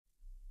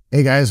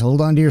Hey guys,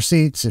 hold on to your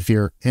seats if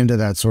you're into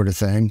that sort of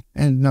thing,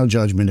 and no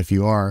judgment if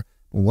you are.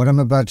 But what I'm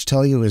about to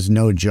tell you is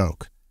no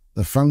joke.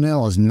 The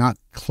thumbnail is not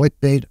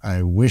clickbait,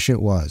 I wish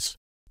it was.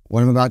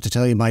 What I'm about to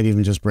tell you might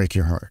even just break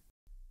your heart.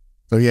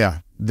 So yeah,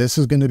 this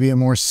is going to be a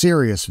more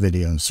serious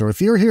video, so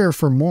if you're here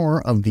for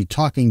more of the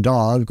talking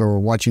dog or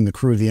watching the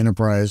crew of the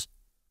Enterprise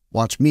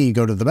watch me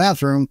go to the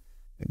bathroom,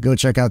 go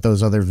check out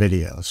those other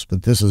videos,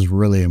 but this is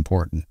really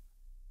important.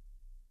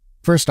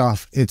 First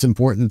off, it's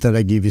important that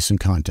I give you some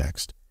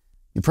context.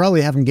 You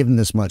probably haven't given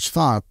this much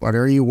thought, but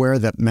are you aware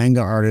that manga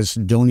artists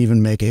don't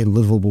even make a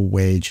livable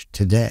wage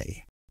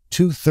today?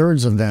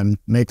 2/3 of them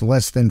make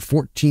less than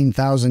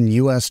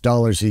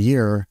 $14,000 a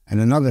year, and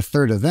another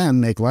third of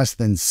them make less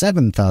than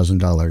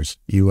 $7,000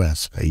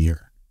 US a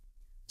year.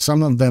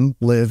 Some of them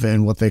live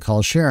in what they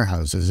call share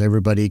houses.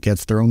 Everybody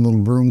gets their own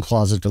little room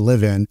closet to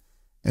live in,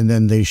 and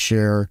then they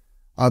share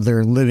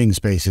other living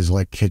spaces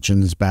like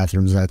kitchens,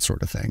 bathrooms, that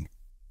sort of thing.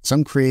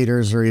 Some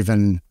creators are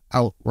even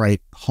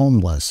outright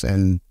homeless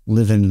and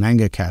live in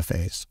manga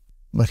cafes.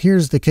 But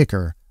here's the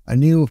kicker. A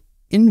new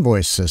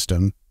invoice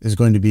system is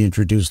going to be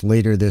introduced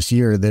later this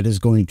year that is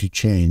going to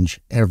change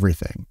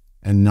everything,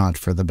 and not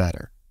for the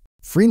better.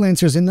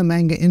 Freelancers in the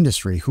manga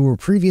industry who were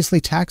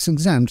previously tax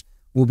exempt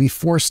will be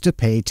forced to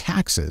pay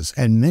taxes,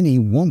 and many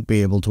won't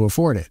be able to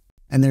afford it.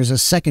 And there's a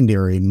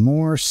secondary,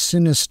 more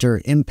sinister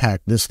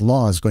impact this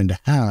law is going to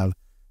have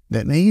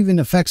that may even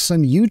affect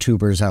some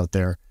YouTubers out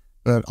there,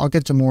 but I'll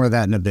get to more of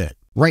that in a bit.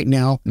 Right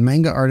now,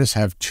 manga artists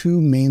have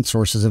two main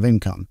sources of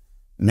income: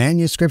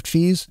 manuscript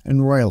fees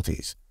and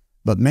royalties.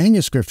 But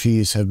manuscript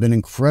fees have been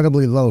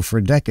incredibly low for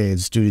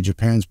decades due to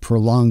Japan's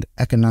prolonged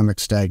economic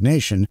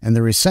stagnation and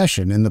the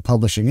recession in the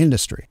publishing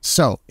industry.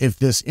 So, if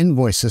this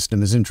invoice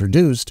system is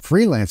introduced,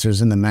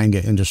 freelancers in the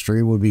manga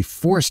industry would be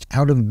forced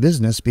out of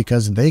business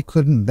because they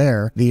couldn't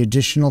bear the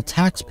additional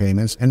tax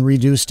payments and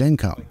reduced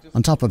income.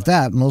 On top of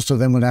that, most of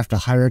them would have to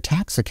hire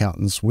tax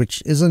accountants,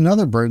 which is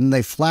another burden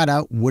they flat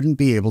out wouldn't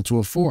be able to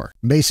afford.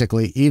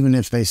 Basically, even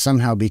if they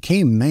somehow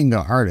became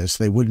manga artists,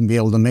 they wouldn't be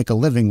able to make a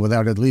living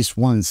without at least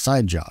one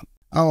side job.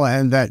 Oh,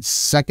 and that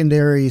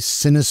secondary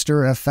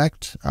sinister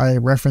effect I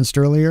referenced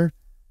earlier?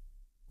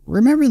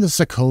 Remember the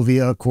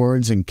Sokovia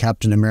Accords in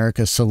Captain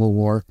America Civil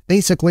War?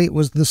 Basically, it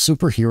was the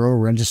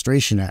Superhero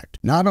Registration Act.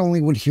 Not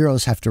only would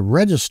heroes have to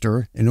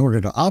register in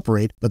order to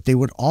operate, but they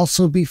would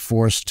also be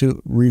forced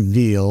to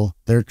reveal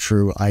their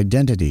true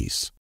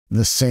identities.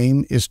 The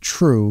same is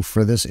true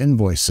for this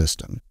invoice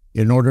system.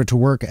 In order to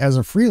work as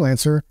a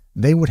freelancer,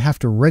 they would have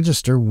to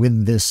register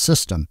with this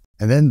system,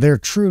 and then their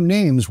true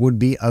names would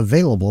be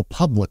available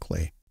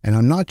publicly. And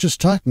I'm not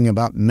just talking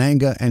about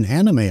manga and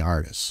anime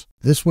artists.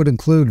 This would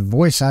include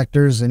voice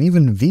actors and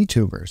even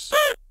VTubers.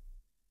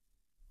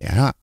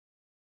 Yeah.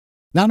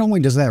 Not only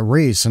does that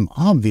raise some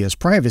obvious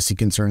privacy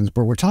concerns,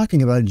 but we're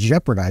talking about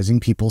jeopardizing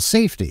people's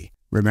safety.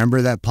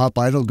 Remember that pop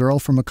idol girl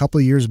from a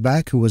couple years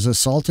back who was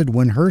assaulted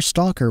when her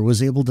stalker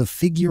was able to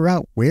figure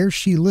out where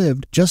she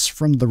lived just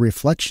from the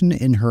reflection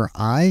in her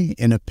eye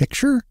in a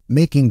picture?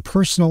 Making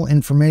personal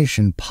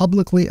information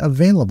publicly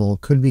available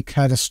could be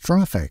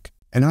catastrophic.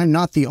 And I'm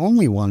not the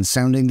only one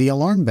sounding the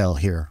alarm bell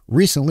here.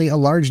 Recently, a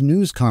large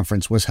news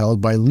conference was held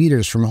by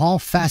leaders from all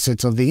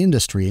facets of the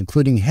industry,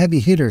 including heavy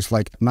hitters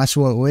like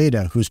Masuo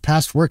Ueda, whose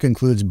past work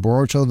includes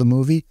Boruto the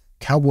movie,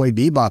 Cowboy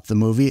Bebop the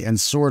movie, and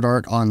Sword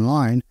Art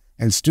Online,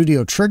 and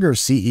Studio Trigger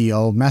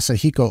CEO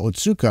Masahiko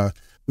Otsuka,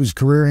 whose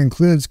career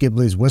includes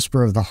Ghibli's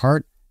Whisper of the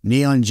Heart,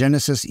 Neon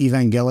Genesis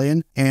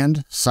Evangelion,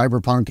 and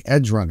Cyberpunk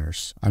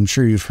Edgerunners. I'm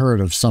sure you've heard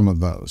of some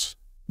of those.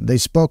 They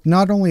spoke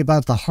not only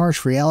about the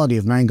harsh reality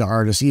of manga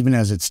artists even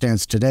as it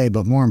stands today,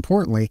 but more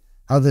importantly,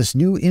 how this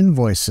new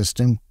invoice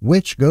system,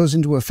 which goes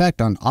into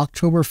effect on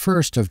October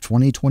 1st of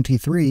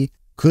 2023,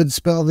 could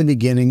spell the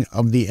beginning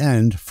of the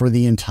end for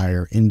the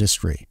entire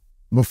industry.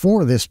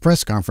 Before this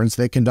press conference,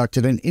 they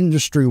conducted an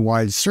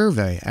industry-wide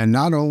survey, and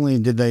not only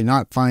did they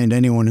not find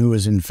anyone who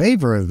was in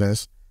favor of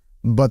this,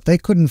 but they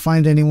couldn't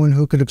find anyone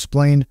who could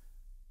explain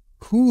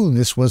who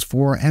this was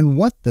for and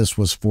what this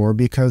was for,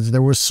 because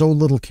there was so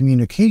little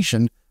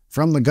communication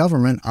from the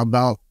government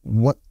about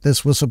what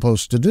this was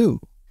supposed to do.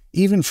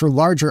 Even for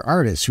larger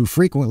artists who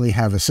frequently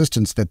have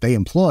assistants that they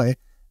employ,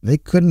 they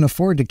couldn't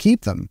afford to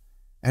keep them.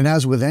 And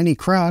as with any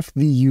craft,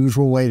 the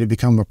usual way to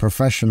become a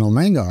professional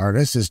manga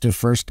artist is to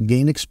first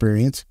gain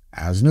experience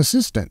as an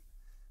assistant.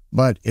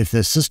 But if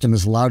this system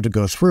is allowed to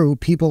go through,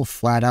 people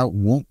flat out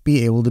won't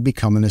be able to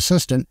become an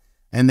assistant,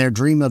 and their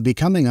dream of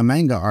becoming a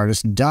manga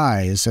artist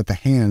dies at the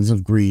hands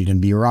of greed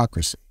and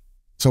bureaucracy.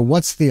 So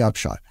what's the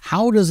upshot?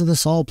 How does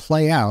this all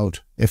play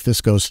out if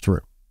this goes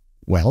through?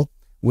 Well,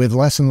 with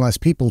less and less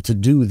people to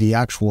do the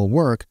actual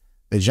work,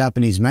 the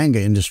Japanese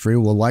manga industry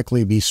will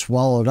likely be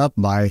swallowed up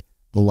by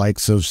the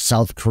likes of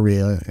South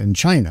Korea and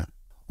China.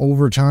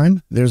 Over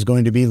time, there's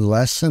going to be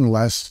less and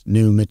less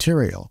new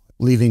material,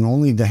 leaving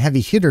only the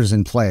heavy hitters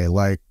in play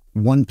like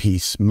One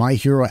Piece, My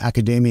Hero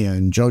Academia,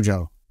 and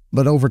JoJo.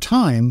 But over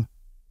time,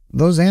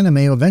 those anime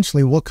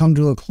eventually will come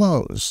to a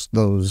close.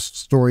 Those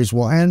stories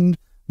will end,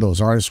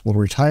 those artists will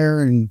retire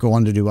and go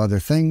on to do other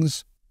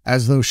things.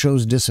 As those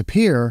shows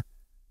disappear,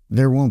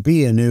 there won't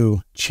be a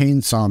new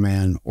Chainsaw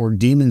Man or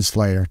Demon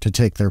Slayer to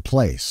take their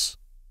place.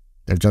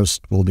 There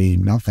just will be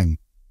nothing.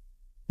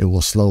 It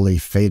will slowly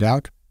fade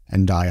out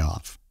and die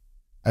off.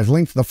 I've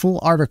linked the full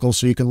article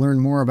so you can learn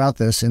more about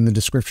this in the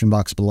description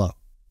box below.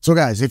 So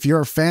guys, if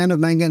you're a fan of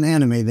manga and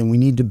anime, then we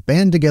need to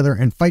band together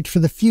and fight for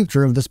the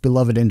future of this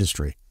beloved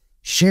industry.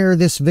 Share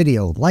this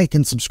video, like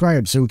and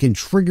subscribe so we can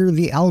trigger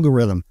the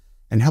algorithm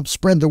and help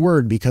spread the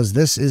word, because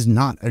this is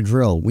not a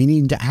drill. We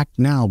need to act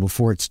now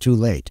before it's too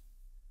late.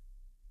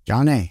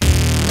 Johnny.